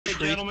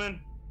gentlemen,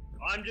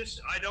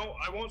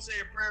 I won't say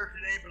a prayer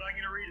today, but I'm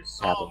going to read a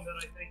psalm that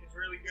I think is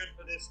really good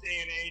for this day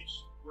and age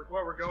with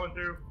what we're going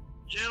through.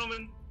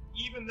 Gentlemen,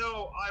 even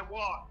though I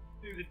walk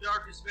through the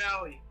darkest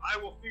valley, I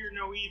will fear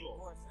no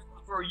evil,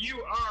 for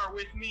you are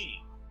with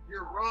me.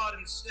 Your rod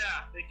and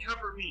staff, they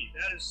cover me.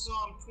 That is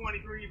Psalm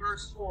 23,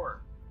 verse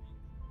 4.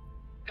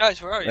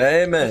 Guys, where are you?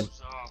 Amen.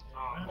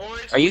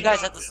 Are you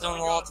guys at the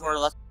Stonewall to our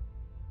left?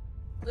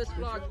 This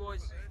flag,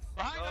 boys.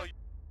 Oh,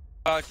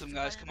 charge them,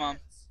 guys. Come on,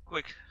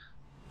 quick.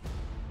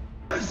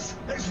 This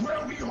is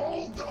where we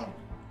hold them.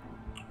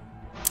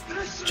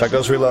 Check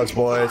those reloads,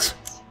 boys.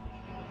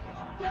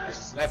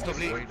 Left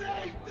oblique. Here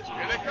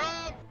they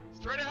come.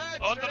 Straight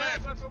ahead. On the Straight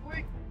left. ahead.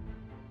 Oblique.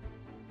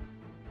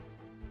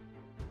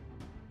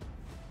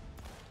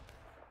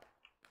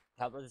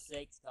 Cover the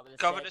six. Cover the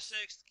Cover the six.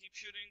 sixth. Keep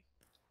shooting.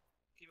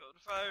 Keep out the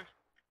fire.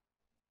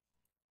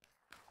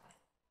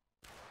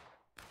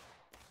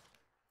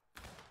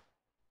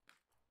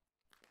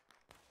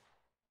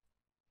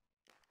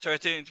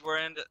 Thirteenth, we're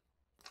in the.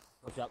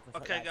 Push up,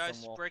 Okay, that guys,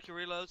 Stonewall. break your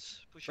reloads.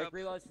 Push Break up.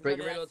 reloads. Break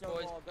push up reloads, that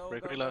boys. Stonewall. Go,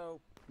 Break go, reload. go.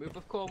 Move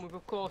with core, move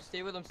with core.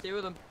 Stay with them, stay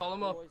with them. Call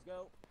them up. Boys,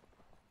 go.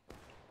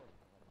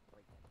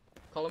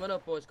 Call them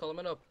up, boys. Call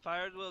them up.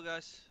 Fire at will,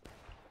 guys.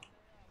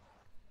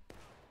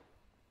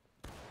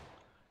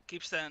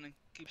 Keep standing.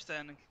 Keep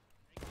standing.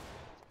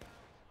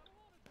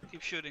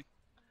 Keep shooting.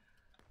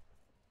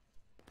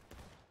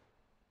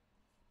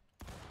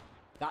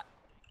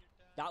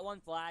 Got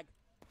one flag.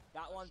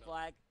 Got one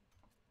flag.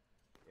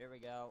 Here we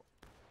go.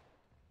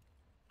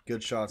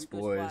 Good shots, Shoot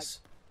those boys. flags.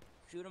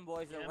 Shoot them,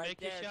 boys. They're right Make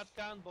there. your shot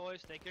count,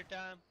 boys. Take your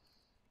time.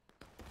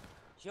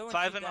 Someone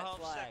Five shoot and a that half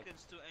flag.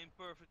 seconds to aim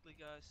perfectly,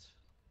 guys.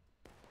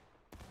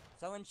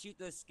 Someone shoot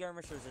those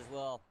skirmishers as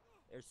well.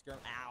 They're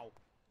Ow.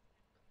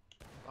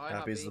 Bye,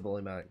 Happy's the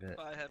bully magnet.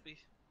 Bye, Happy.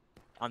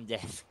 I'm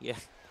dead. Yeah.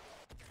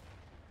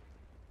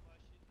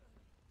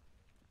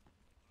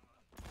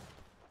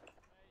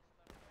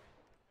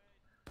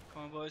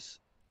 Come on, boys.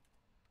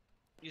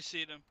 You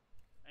see them.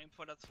 Aim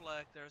for that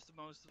flag. There's the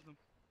most of them.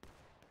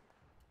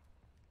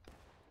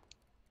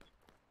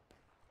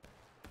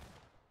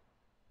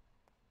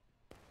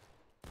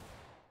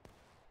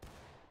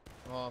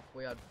 Oh, if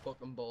we had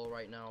fucking ball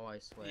right now, I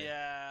swear.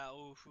 Yeah,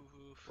 oof,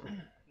 oof, oof.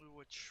 We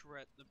would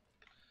shred them.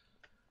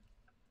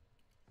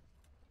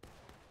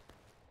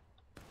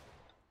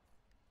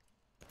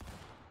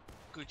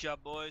 Good job,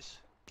 boys.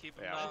 Keep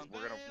them down.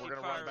 We're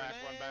gonna run back.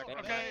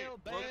 Okay,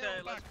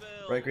 let's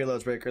build. Break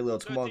reloads, break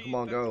reloads. Come on, 13, come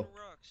on, back to go. the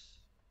rocks.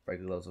 Break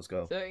reloads, let's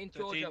go. 13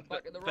 told you, 13,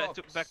 back in the rocks.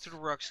 back to the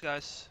rocks,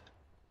 guys.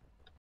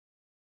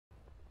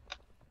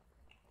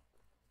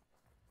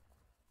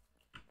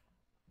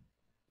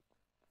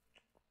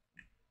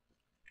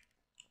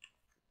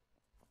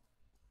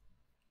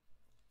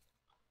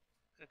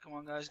 Okay, come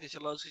on, guys, get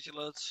your loads, get your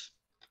loads.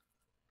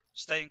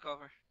 Stay in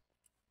cover.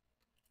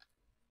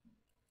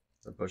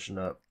 They're pushing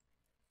up.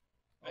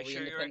 Make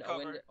sure you're in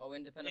cover.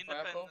 Independent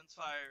fire, Paul? Independent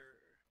fire.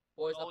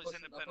 Boys, Always they're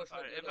independent pushing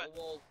fire. up the little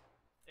wall.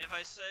 If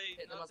I say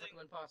Hit them as nothing,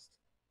 they're coming past.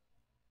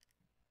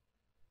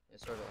 Yeah,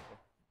 sorry about that.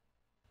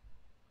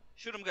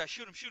 shoot them, guys.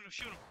 Shoot them, shoot them,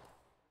 shoot them.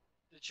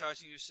 They're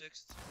charging you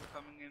sixth. We're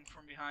coming in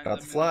from behind. Got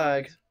them the in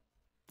flag. moment.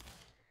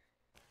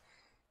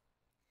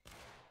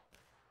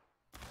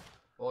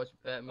 Boys,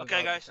 prepare, move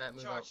Okay, out, guys. prepare,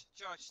 move out.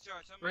 Charge.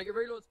 Break your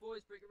reloads,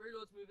 boys. Break your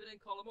reloads. Move it in.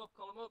 Call them up.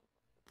 Call them up.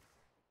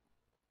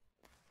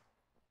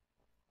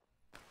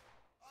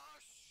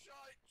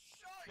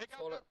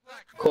 Call it.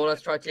 Call,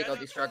 let's try to take out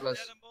these stragglers.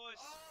 Get them,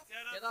 boys. Get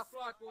Get them. that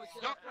flag, boys.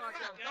 Get that flag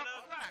down. Get them.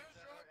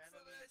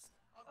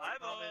 Hi,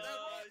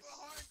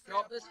 boys.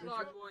 Drop this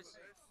flag, boys.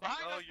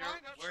 Oh,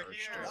 we're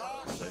here.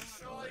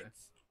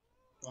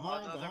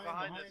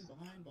 Behind.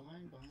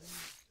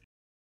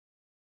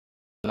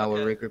 Now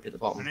we'll regroup at the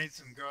bottom. I need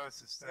some guys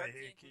to stay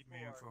here, keep me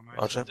in formation.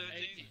 Roger. 13.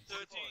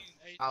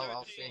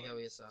 I'll stay here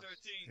with yourself. 13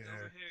 Yeah,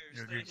 over here.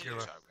 you're a Stay good here.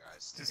 killer.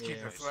 Just keep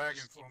Yeah. the flag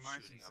in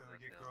formation so they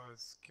get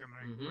guys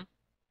coming in.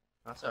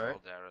 That's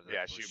alright.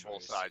 Yeah, shoot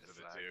both sides of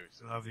it too.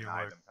 So Love your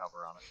deny work. them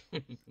cover on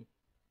it.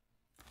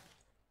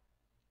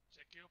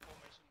 Secure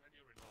formation when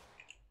you reload.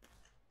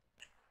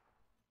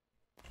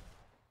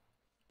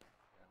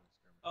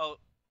 Oh,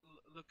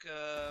 look,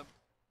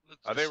 look.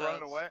 Are they south.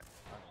 running away?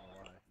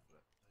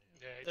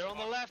 They're on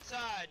the left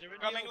side. They're in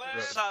Coming the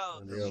left.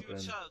 South. In the Shoot open.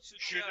 south.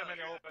 Shoot them south. in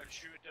open.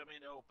 Shoot them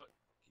in open.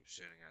 Keep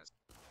shooting, guys.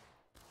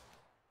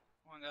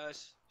 Come on,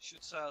 guys.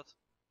 Shoot south.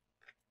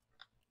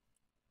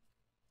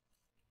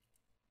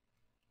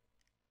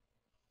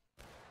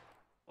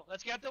 Well,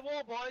 let's get the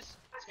wall, boys.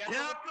 Let's get Get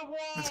the up the wall!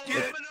 Let's get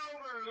Move it. it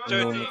over!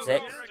 13, That's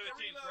it. 13,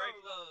 break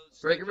loads.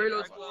 Break your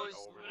reloads, Break boys. loads.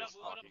 Over We're this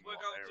going fucking to wall.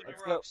 the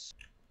Let's go. rocks.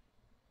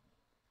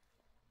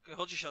 Okay,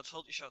 hold your shots,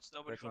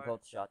 nobody 13 fire.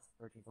 cold shots.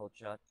 13 cold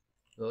shots.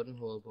 Load and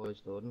hold,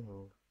 boys. Load and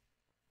hold.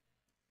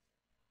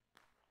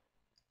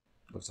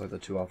 Looks like the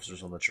two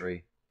officers on the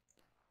tree.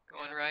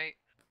 Going right.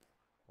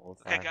 Hold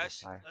Okay, fire,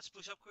 guys, hold fire. let's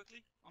push up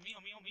quickly. On me,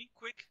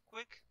 quick.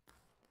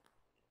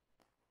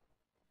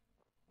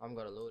 I'm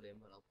gonna load in,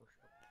 but I'll push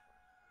up.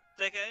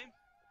 Take aim.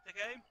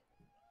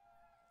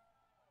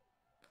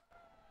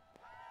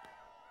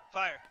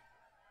 Fire.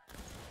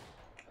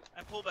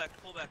 And pull back,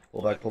 pull back.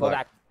 Pull back, pull Go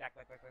back. back.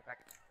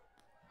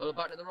 Oh,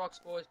 back to the rocks,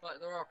 boys. Back to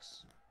the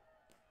rocks.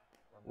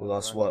 We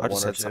lost what, I one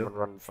just or had two? someone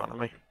run in front of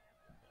me.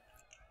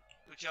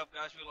 Good job,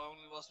 guys. We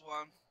only lost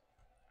one.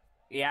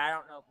 Yeah, I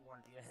don't know if we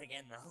want to do that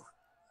again though.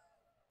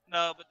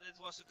 No, but it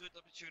was a good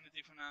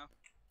opportunity for now.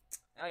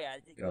 Oh yeah, I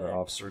think Got our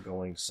officer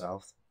going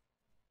south.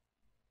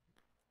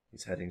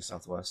 He's heading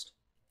southwest.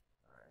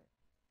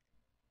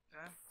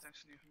 Okay, thanks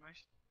for the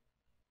information.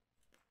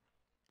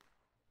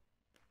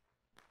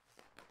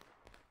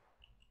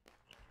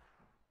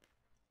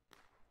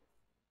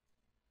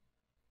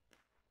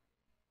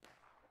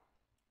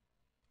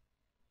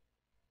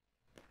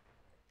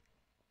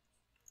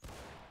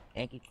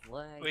 Yankee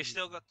flag. We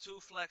still got 2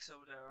 flags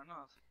over there, or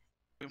not?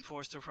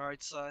 Reinforce the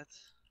right side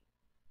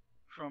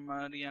from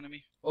the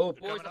enemy. Oh, They're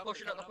boys, coming they're up,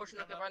 pushing they're up, they're coming pushing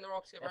up, up. Get they're behind the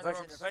rocks, get They're behind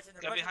the pushing, rocks.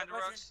 they're pushing, Get behind the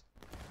pushing. rocks.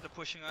 They're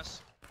pushing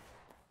us.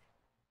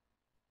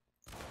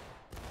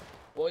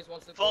 Boys,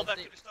 once the Fall back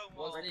to the stone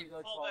wall. once the-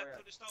 Fall back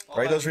to the stone wall.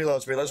 Break those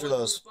reloads, break those Boys,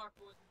 reloads. back,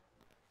 boys.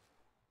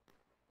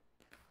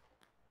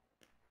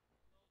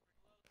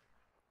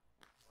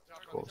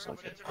 Cool, so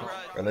Get to the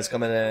right. Friendly's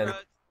coming Get to in. the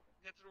right.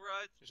 Get to the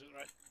right. Just to the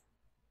right.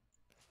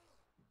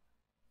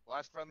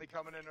 Last friendly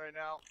coming in right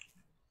now.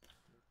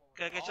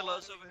 Okay, get your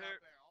loads over here.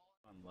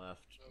 On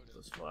left,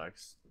 those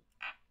flags.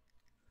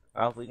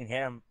 Oh, if we can hit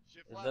him.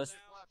 Shift Is left, this-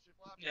 shift left, shift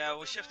left. Yeah,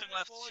 we're shifting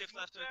left. Shift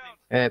left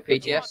 13.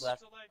 PTS.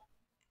 Left.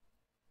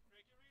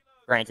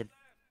 Granted.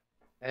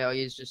 Hey, I'll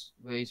use just,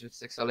 we'll use with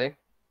 6 LA.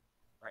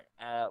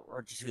 Right.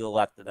 We're just to the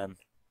left of them.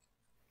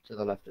 To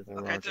the left of the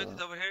Okay, roger 13's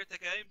that. over here.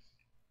 Take aim.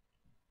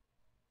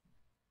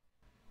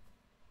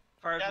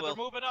 Fire Yeah, at they're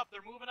will. moving up.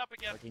 They're moving up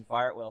again. 14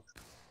 fire at will.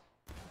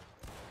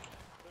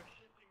 They're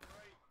shifting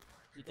right.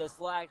 Shoot those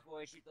flags,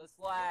 boys. Shoot those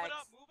flags.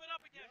 Moving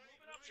up again. Moving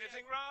up again.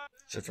 Shifting right.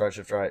 Shift right,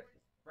 shift right.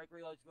 Break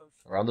reloads, boys.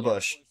 Around the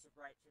bush. Boys, shift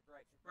right, shift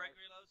right, shift Break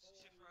right. reloads.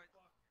 Shift right.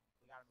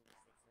 We gotta move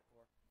the 6 or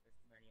 4. There's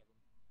too many of them.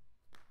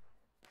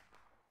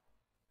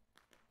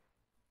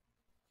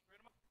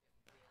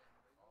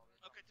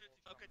 Okay, 13.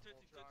 Okay,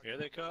 13. Here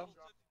they come.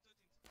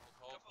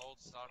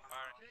 Hold, start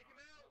firing.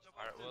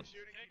 Fire at will.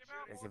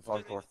 There's in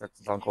front core. There's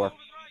in front core.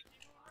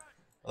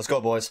 Let's go,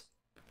 boys.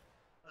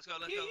 Let's go,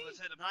 let's hit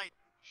him.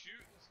 Shoot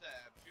and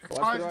stab.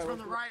 Charging from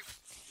the right.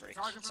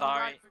 Charging from the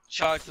Sorry. right.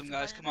 Charge them,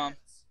 guys. Come on.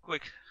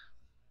 Quick.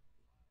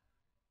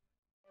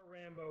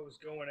 Rambo is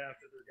going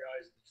after their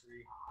guys in the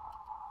tree.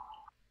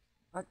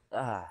 What?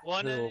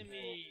 One cool.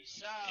 enemy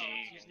south.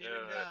 He's kneeling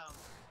down.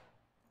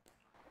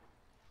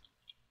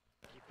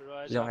 Keep your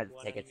eyes We don't up. have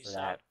One tickets enemy for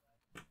south. that.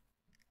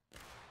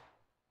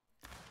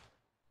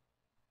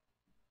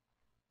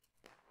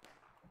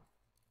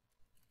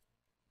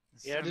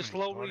 There's Yeah, so just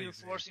many slow bodies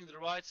reinforcing the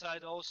right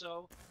side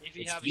also. If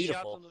you It's have a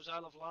beautiful. shot on those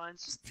Isle of there.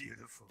 Lines. It's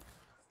beautiful.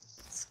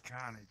 It's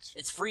carnage.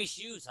 It's free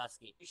shoes,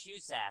 Husky. Free shoe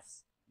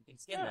sass. You can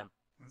skin them.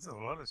 There's a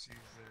lot of shoes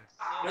there.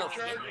 They're No,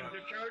 charging.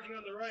 They're charging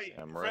on the right.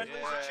 I'm right.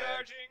 Friendly's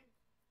charging.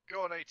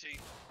 Go on, 18.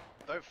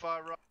 Don't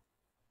fire right.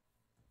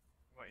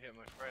 Might hit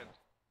my friend.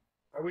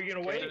 Are we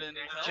gonna wait? Get it in.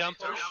 Jump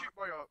Don't up. shoot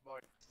my.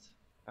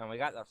 And we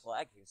got our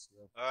flag here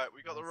still. Alright,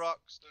 we got the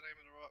rocks. Don't aim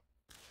at the rock.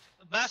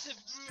 Massive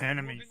group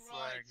Enemy moving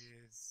flag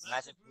right. is.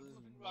 Massive group blue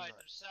moving moving right. right.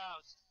 They're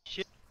south.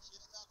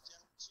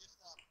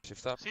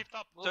 Shift up. Shift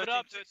up. Move 13, it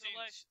up. 13.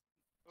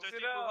 13,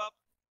 13, move up.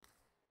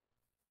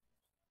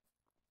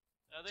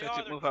 There they 13,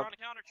 are. They're move up. trying to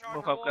countercharge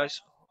Move the up, wall.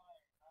 guys.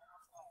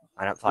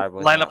 Line up fire,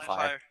 boys. Line up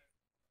fire.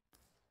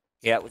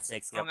 Get out with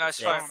 6. Get Come up on,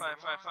 with guys. 6.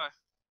 Fire.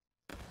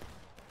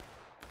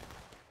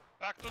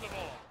 Back to the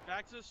wall.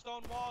 Back to the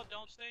stone wall.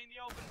 Don't stay in the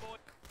open, boy.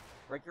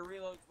 Break your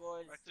reloads,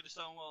 boys. Back to the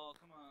stone wall.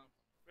 Come on.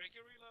 Break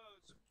your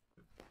reloads.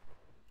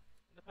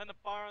 Independent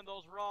fire on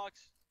those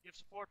rocks. Give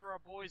support for our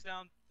boys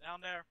down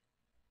there.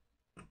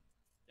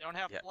 They don't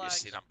have Yeah, you flags.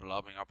 see them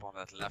blobbing up on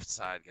that left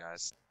side,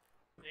 guys.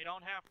 They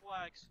don't have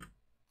flags.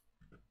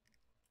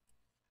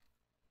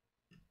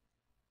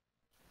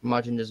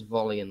 Imagine just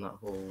volleying that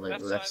whole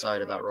like, left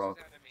side of that rock.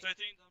 13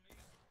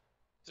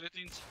 on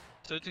me.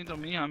 13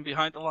 on me. I'm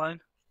behind the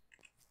line.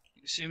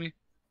 You see me?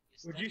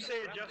 Would you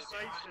say adjust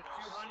sights to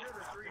 200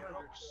 or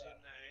 300?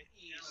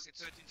 Yeah, okay,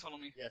 13, follow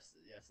me. Yes,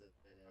 yes, it is.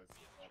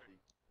 Copy.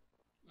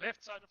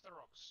 Left side of the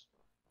rocks.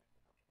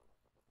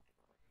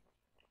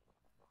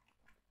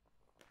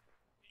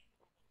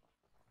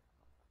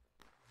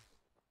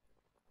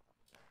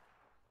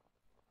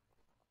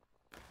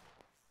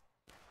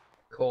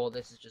 Core,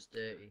 this is just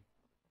dirty.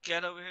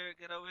 Get over here.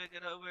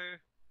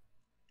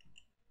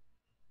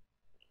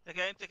 Take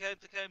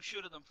aim.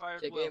 Shoot at them. Fire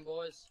at Take will. aim,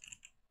 boys.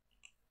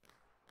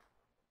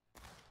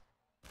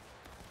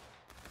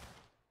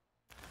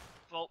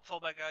 Fall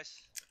back,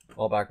 guys.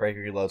 Fall back, break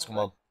your reloads. Come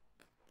on.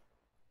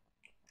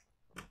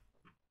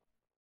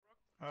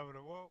 Over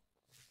the wall.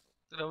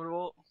 Get over the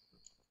wall.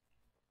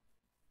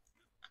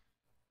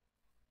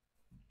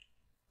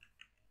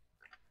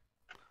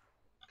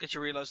 Get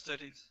your reloads,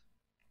 13th.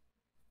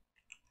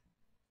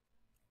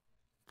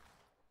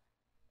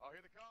 Oh,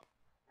 here they come.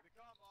 Here they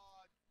come.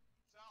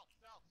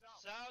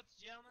 South. South,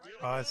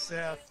 gentlemen.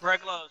 South.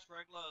 Break loads.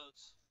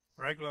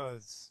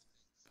 Regulars.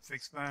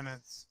 fix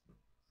bayonets.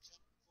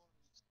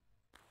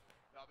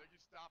 No, they're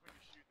just stopping to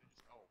shoot. They're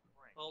just. Oh,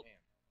 Frank. Well,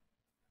 Damn.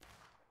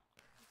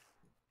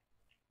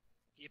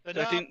 Keep it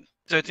 13, up.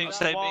 13, Hug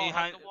stay the wall,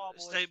 behind, hug the wall,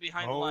 boys. stay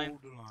behind the Hold line.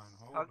 the line.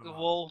 Hold Hug the the line.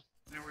 wall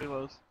and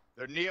reload.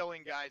 They're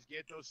kneeling, guys.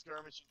 Get those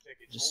skirmishing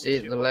tickets. Just Hold stay the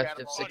to shit, the look left at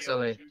 'em of all, 6 yo,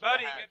 LA. shoot the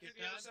Buddy, hat. get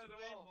to the other side of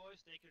the wall, boys.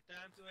 Take your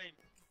time to aim.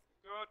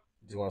 Good.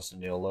 Do you want us to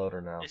kneel load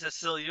or no? Is that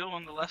still you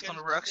on the left on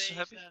the You rocks? can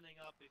Happy? stay standing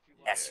up if you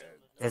want. Yes.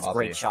 There's Copy.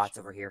 great shots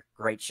over here.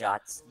 Great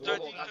shots. Whoa,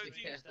 13, that's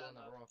 13, careful on the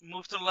rock.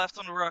 Move to the left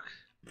on the rock.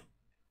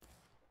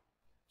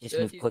 Just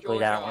move 30's quickly Georgia,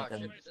 down with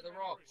them. shift to the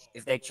rocks.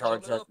 If they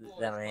charge Calm it us, up, boys,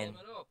 them in.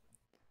 calm it up.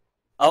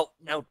 Oh,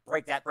 no.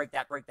 Break that, break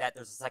that, break that.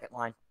 There's a second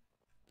line.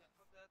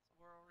 Fuck that,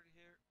 we're already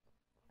here.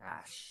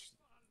 Ah, shit.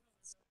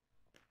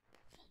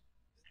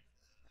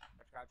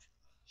 Crouch.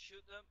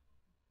 Shoot them.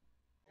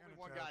 Only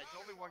one guy. It's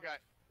only one guy.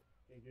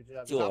 Okay, good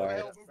job. Two Top of the alright.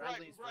 hill. Move right.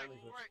 Friendlies, Move right.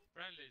 friendlies. Move right.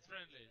 Friendlies,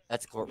 friendlies.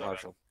 That's court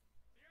martial.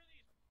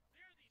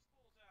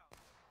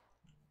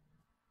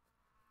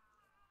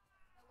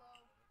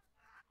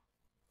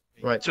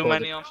 Right, Too hold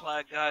many it. on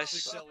flag, guys.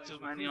 Too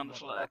many on the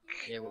flag.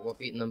 Yeah, we're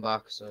beating them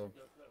back, so.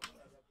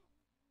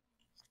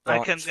 I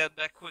Spawn- can get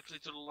back quickly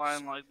to the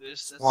line like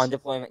this. That's... Spawn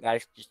deployment,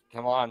 guys. Just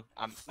come on.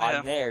 I'm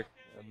Yeah. there.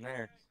 I'm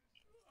there.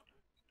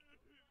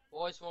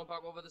 Boys, fall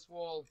back over this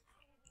wall.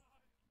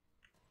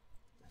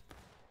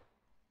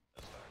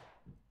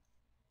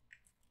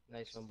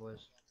 Nice one, boys.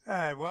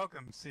 Hey,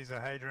 welcome, Caesar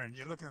Hadrian.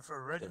 You're looking for a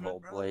Good regiment,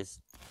 old brother? boys.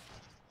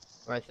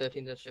 Right,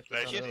 13 to shift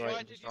Right, us on Shift the right right.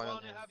 and if just you try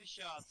want and to have a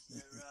shot.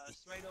 They're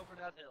straight over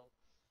that hill.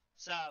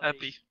 Sally.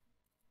 Happy.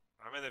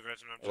 I'm in the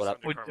regiment. What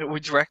up? We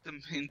dragged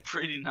them in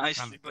pretty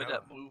nicely by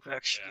that move,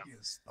 actually. You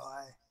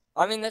spy.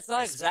 I mean, that's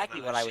not This is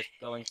exactly what I was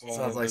shit. going for. Sounds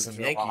when we like moved some to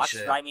the Yankee Hawks,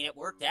 shit. but I mean, it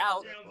worked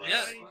out. Sounds like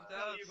Yeah. I need to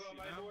tell you about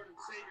my Lord and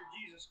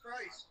Savior Jesus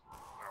Christ.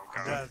 Oh, It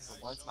God. does.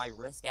 Once my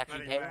risk actually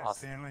Bloody paid right, off,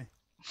 Stanley.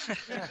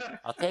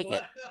 I'll take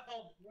it.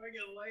 Well, bring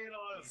it, lay it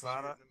on him.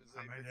 Father,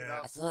 I mean,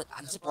 I feel like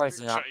I'm surprised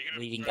they're not Sure, you're gonna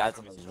leading try guys to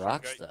on find those some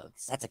rocks, guy- though.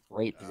 'Cause that's a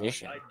great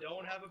position. I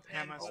don't have a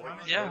pen. much for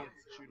money? it. Yeah. I don't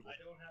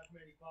have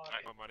many I pockets.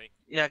 got money.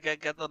 Yeah,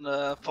 get on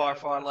the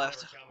far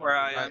left, where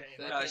I am, Right,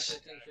 13, guys.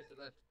 13, shift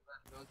to left.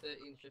 We're on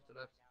 13, shift to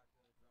left.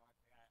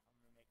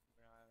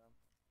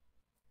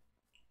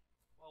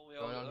 Well, we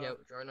all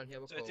Join on here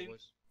with Cole, 13.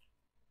 boys.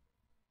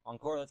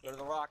 Encore, let's go to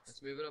the rocks.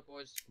 Let's move it up,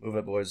 boys. Move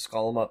it, boys.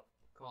 Call them up.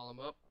 Call them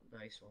up.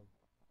 Nice one.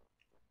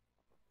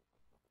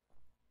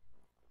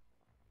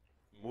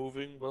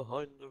 Moving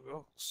behind the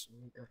rocks.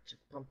 We got to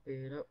pump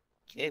it up.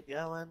 Keep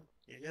going.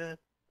 You good?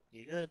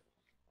 You good?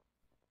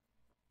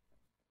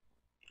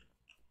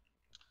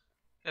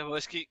 Yeah,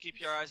 boys, keep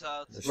your eyes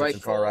out. They're shifting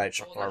far hold- right,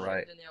 hold far that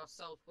right. shift in the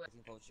southwest.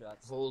 Both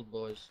shots. Hold,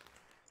 boys.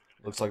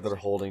 Looks like they're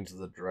holding to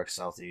the direct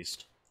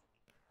southeast.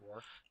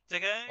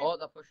 Take aim. Oh,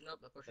 they're pushing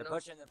up. They're pushing They're up.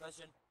 pushing, they're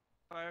pushing.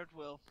 Fired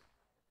will.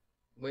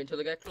 Wait until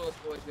they get close,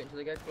 boys. Wait until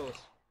they get close.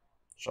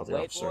 Shot the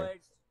Wait, officer. boys.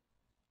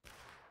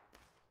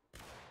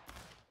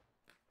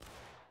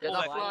 Get Pull that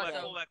back, pull flag back,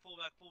 down. pull back, pull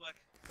back, pull back.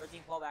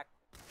 13, pull back.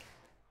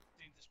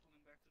 Team just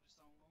pulling back to the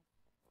Stonewall.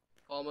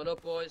 Calm it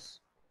up, boys.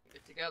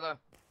 Get together.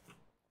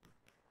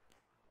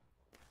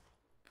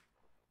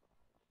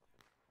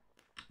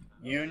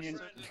 Union.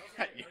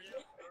 They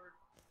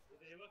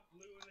look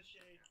blue in the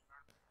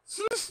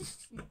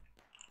shade.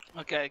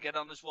 Okay, get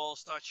on this wall,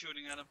 start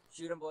shooting at him.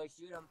 Shoot him, boys,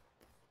 shoot him.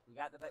 We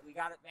got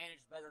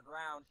advantage, better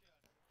ground.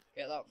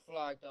 Get that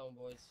flag down,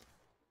 boys.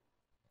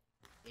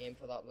 Aim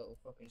for that little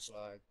fucking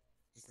flag.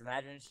 Just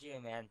imagine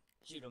shooting, man.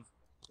 Shoot him.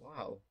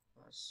 Wow,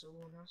 that's so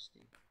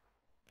nasty.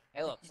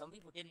 Hey, look, some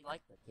people didn't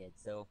like the kid,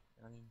 so,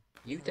 I mean...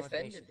 You no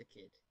defended motivation. the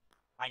kid.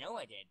 I know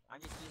I did. I'm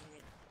just using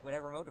it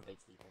whatever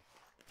motivates people.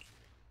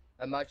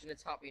 Imagine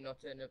it's happy not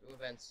turning up to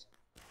events.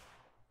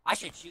 I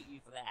should shoot you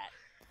for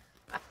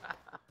that.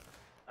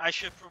 I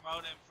should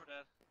promote him for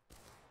that.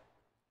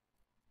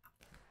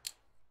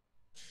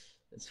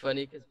 It's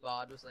funny because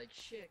Bard was like,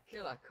 shit,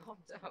 killer, calm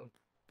down.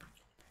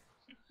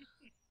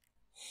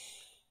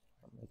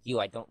 Like you,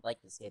 I don't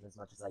like this game as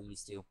much as I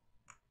used to.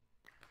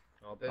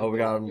 Oh, we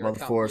got them on the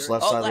forest,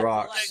 left Oh, side of the left,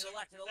 rocks. to the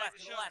left, to the left,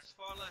 to the left.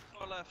 Far left,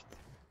 far left.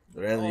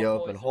 They're in the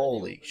Oh, open. boys,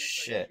 Holy they're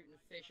shit. shooting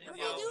fish in What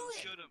the are they open. doing?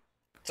 Shoot him.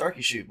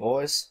 Turkey shoot,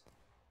 boys.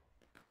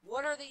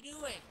 What are they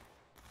doing?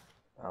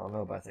 I don't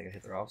know, but I think I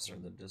hit their officer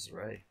in the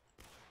disarray.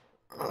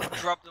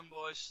 Drop them,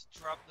 boys.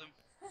 Drop them.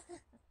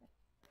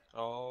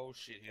 Oh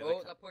shit! Here Oh, they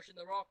they're come. pushing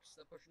the rocks.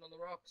 They're pushing on the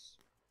rocks.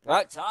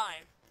 About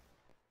time.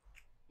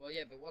 Well,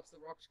 yeah, but what's the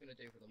rocks gonna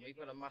do for them? We've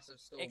got a massive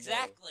stone wall.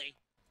 Exactly.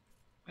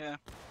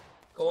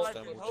 Cool. What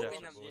If I've we been Stonewall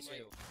hoping Jackson, them boys. to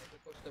do.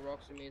 push the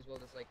rocks, we may as well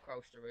just like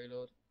crouch to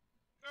reload.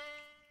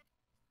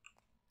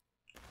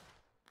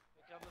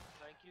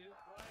 Thank you.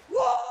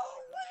 Whoa!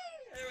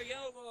 There we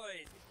go,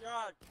 boys. Good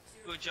job.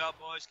 Good job,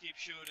 boys. Keep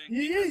shooting.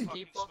 Yeah. Keep fucking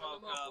Keep fucking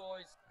smoke them up, up.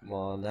 boys. Come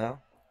on now.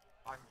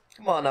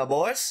 Come on now,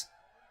 boys.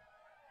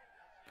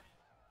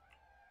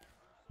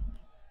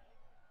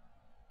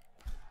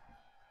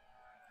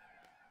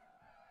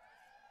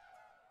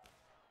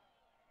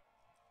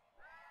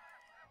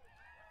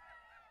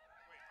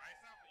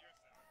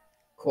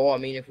 Cool, I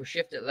mean, if we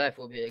shift it left,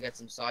 we'll be able to get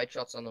some side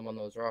shots on them on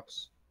those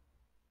rocks.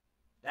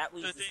 That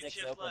leaves the 13 six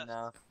shift open left.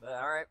 now. But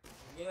alright,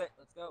 do it.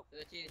 Let's go.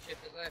 13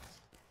 shifted left.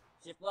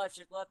 Shift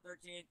left,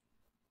 13.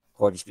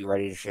 Or just be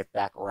ready to shift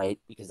back right,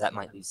 because that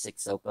might leave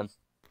 6 open.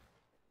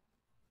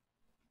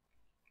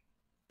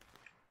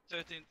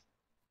 13.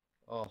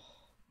 Oh.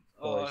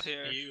 Oh, Boys.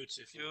 here.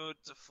 Beautiful.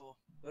 Beautiful.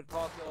 Good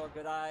call, killer.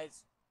 Good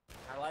eyes.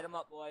 Now light them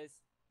up, boys.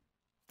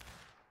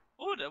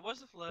 Oh, that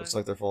was the flag. Looks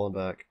like they're falling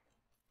back.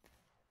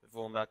 They're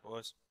falling back,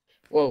 boys.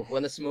 Whoa,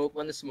 when the smoke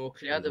cleared,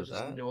 What there was was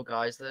just that? no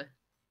guys there.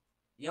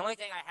 The only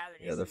thing I have an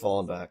Yeah, issue they're with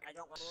falling is back. I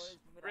don't want boys.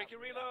 Move it Break out, your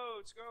move it out.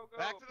 reloads. Go, go.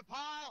 Back to the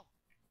pile!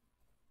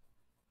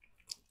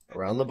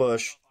 Around the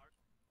bush.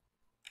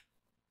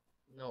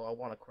 No, I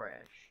want to crash.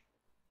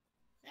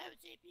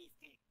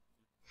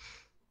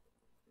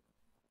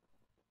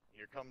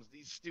 Here comes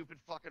these stupid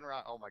fucking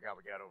rock. Oh my god,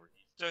 we got over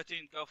here.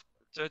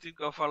 13,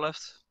 go far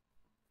left.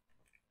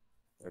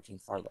 13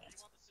 far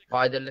left.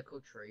 By the little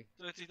tree.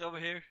 13 over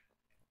here.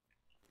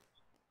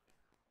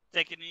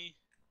 Take a knee.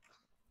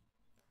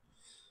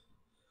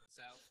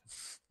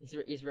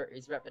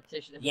 He's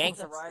repetition. Yanks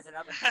are rising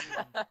up and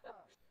shooting.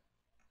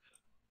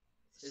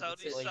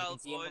 Southeast Well, you can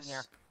south, see 'em from boys.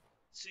 here.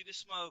 See the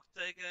smoke.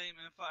 Take aim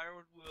and fire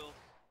with will.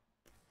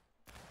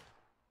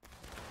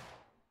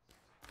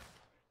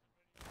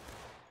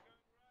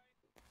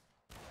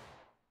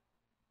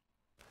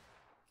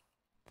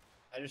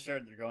 I just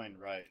heard they're going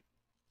right.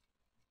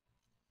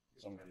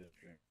 Somebody just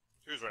drink.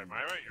 Who's right? Am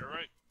I right? You're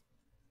right.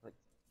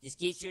 Just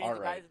keep shooting All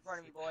the right. guys in front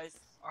of you, boys.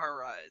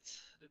 Alright.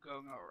 They're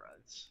going alright.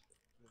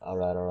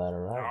 Alright.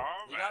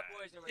 You got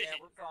boys over there.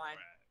 We're fine.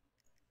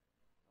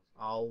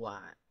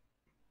 Alright.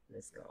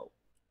 Let's go.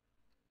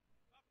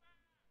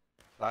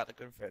 Like the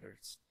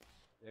Confederates.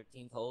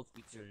 13 holds.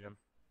 Keep shooting them.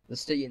 You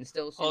can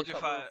still see Hold the your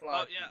top of fire. the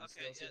flag. Oh, yeah, You can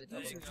okay, still see yeah, the top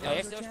there of you the go. No, flag.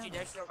 they're still shooting.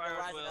 They're still Fire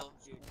rising will. up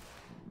and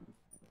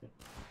shooting.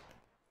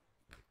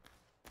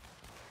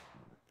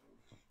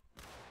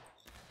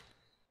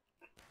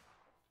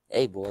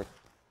 Hey, boy.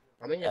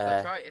 I mean, if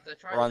Uh, they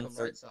try We're on to the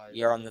come right side.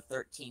 You're on the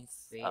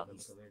 13th. they ain't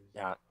gonna come in.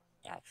 Yeah,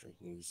 actually,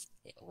 here's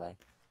it away.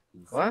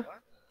 What?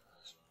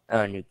 Oh,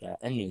 a new guy.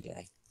 A new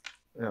guy.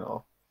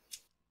 No.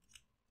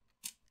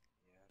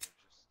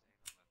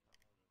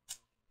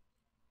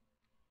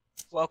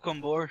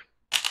 Welcome, board.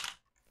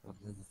 On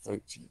the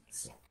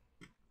 13th.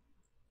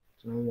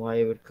 Don't know why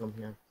he would come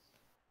here.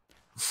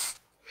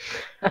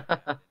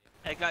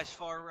 Hey guys,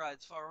 far right.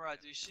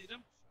 Do you see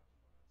them?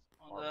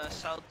 On the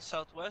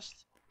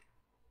southwest?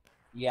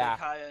 Yeah. Take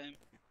high aim.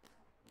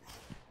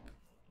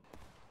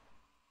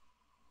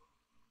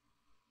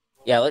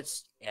 Yeah,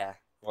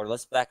 or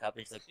let's back up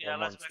and just like Yeah, one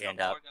more let's and back stand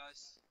up up. more,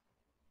 guys.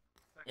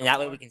 Back And up that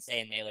way more. we can stay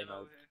in melee Get over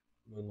mode.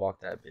 here. Moonwalk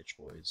that bitch,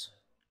 boys.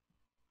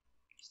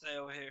 Stay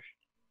over here.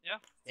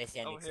 Stay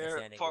standing, Over stay here.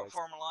 standing, boys.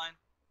 Form a line.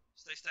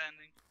 Stay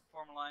standing.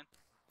 Form a line.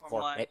 Form a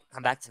Form- line.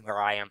 Come back to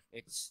where I am.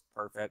 It's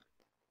perfect.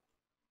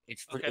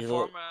 It's Okay, it's a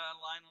form little- a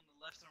line on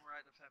the left and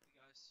right of happy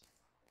guys.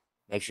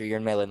 Make sure you're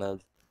in melee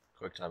mode.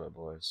 Quick time it,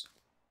 boys.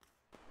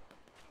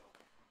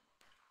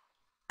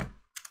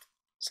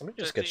 Somebody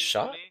just 13 gets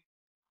shot? on me.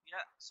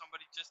 Yeah,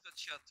 somebody just got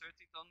shot.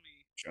 13 on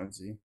me.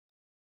 Jonesy.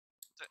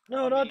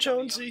 No, On not me, on me,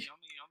 Jonesy. On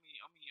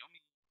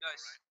me.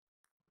 Guys.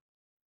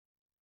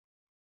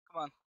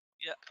 Come on.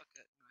 Yeah,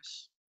 okay,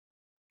 nice.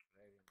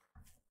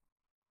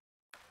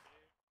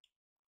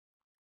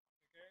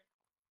 Okay.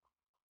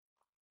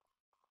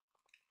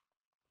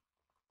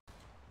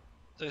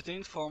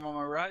 13, form on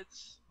my right.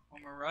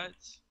 On my right.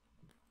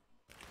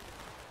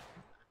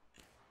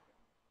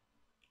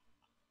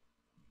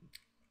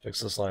 Fix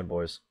this line,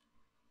 boys.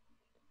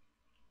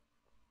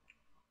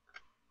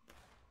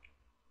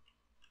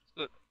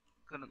 Good.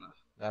 Good enough.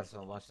 That's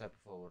one step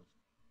forward.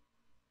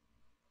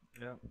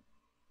 Yeah.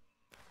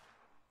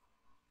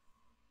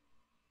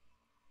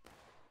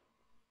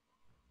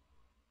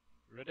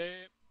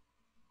 Ready?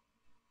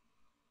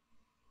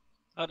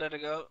 Oh, there they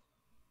go.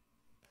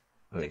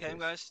 Wait, Take aim,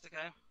 guys. Take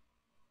aim.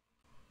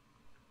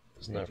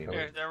 Isn't that Here,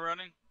 coming? they're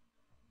running.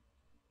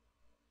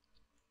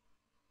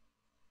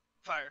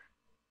 Fire.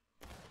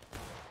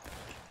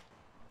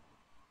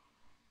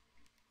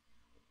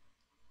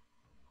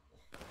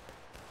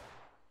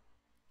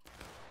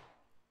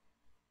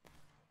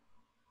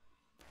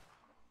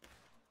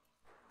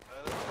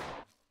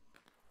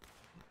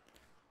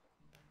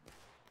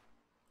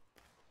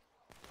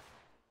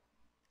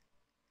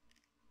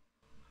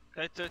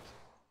 Okay,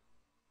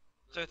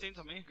 13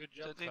 to me. Good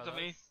job, 13 to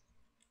me. fellas.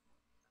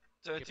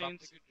 Keep 13 up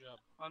the good job.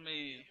 on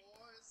me.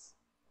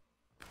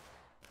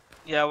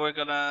 Yeah, we're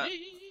gonna. Let's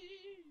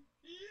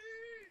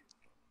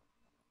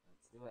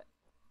do it.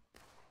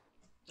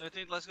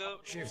 13, let's go.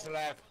 Shift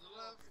left.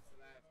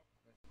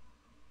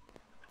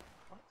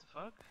 What the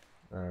fuck?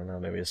 I don't know,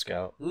 maybe a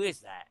scout. Who is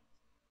that?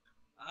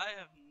 I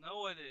have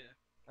no idea.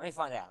 Let me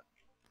find out.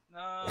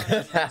 No.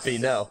 Happy,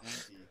 no.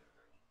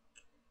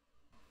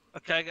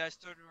 Okay, guys,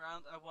 turn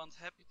around. I want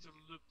Happy to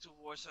look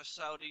towards our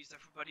southeast.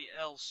 Everybody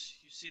else,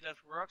 you see that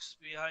rocks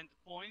behind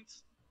the point?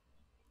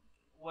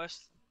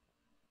 West.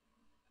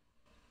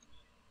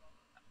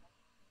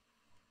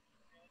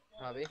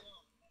 Robbie?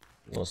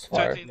 Lost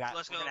fire. 13,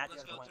 let's go. We're gonna have to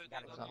Let's go go. to the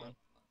 13 point. on me.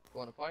 Go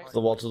on a point. To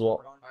the wall, to the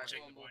wall. Alright, Check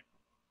go on, the boy. point.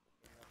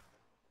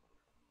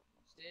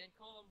 Stay in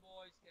column,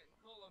 boys. Get in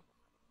column.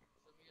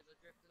 Some of you are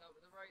drifting out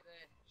to the right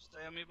there.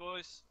 Stay on me,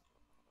 boys.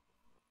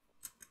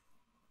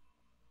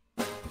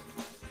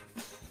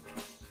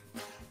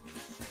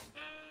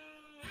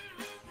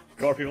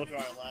 Core people to our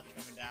left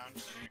coming down.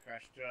 They're gonna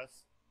crash to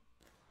us.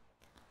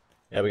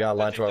 Yeah, we got a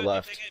line to our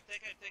left.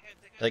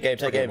 Take aim,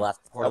 take aim. Left.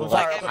 Open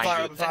fire, open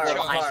fire, open fire,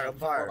 open fire, open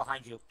fire.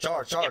 Behind you.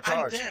 Charge, charge,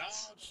 charge.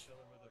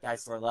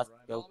 Guys to our left,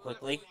 go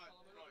quickly.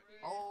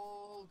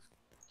 Hold.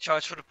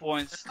 Charge for the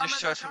point.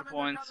 Discharge for the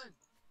point.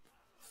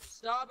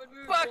 Stop and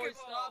move, boys.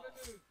 Stop and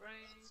move.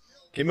 Brains.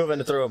 Keep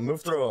moving through him,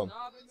 move through him.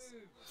 Stop and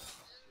move.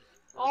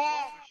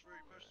 Oh!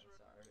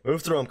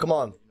 Move through him, come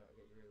on.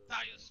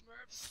 Die, you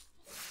smurfs!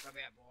 Come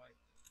here, boy.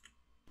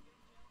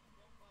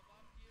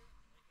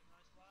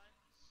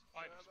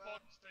 Find a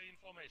spot, stay in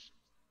formation.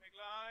 Big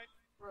line.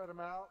 Spread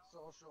them out,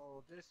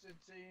 social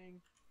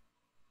distancing.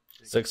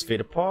 6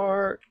 feet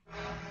apart.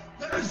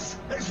 This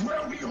is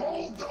where we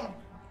hold them.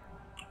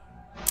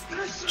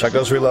 This Check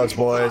those reloads,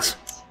 boys.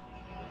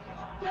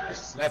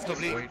 Left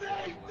oblique.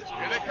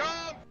 Here they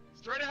come!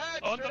 Straight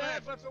ahead! On Straight the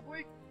ahead! left. Left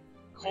oblique!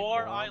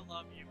 Core, I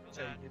love you for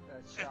that. Get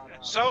that shot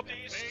out.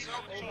 Southeast,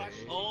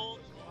 hold.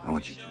 I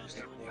want you to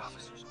stay with the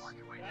officers and work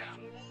your way down.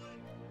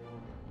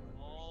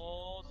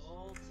 Hold,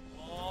 hold.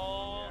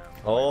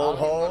 Hold,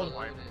 hold.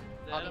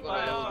 Fire,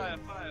 fire.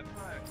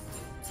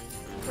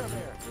 Come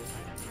here.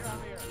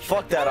 Come here.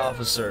 Fuck that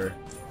officer.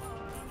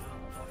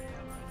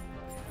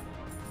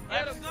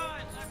 Left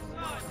side.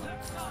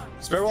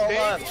 Spare wall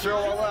left, spare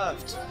wall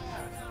left.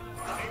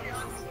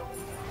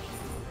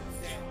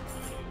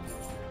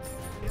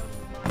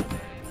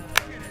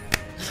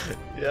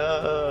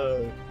 Yeah.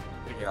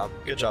 Good job.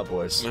 Good job,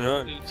 boys.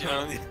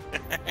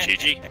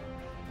 GG.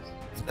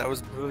 That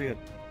was brilliant.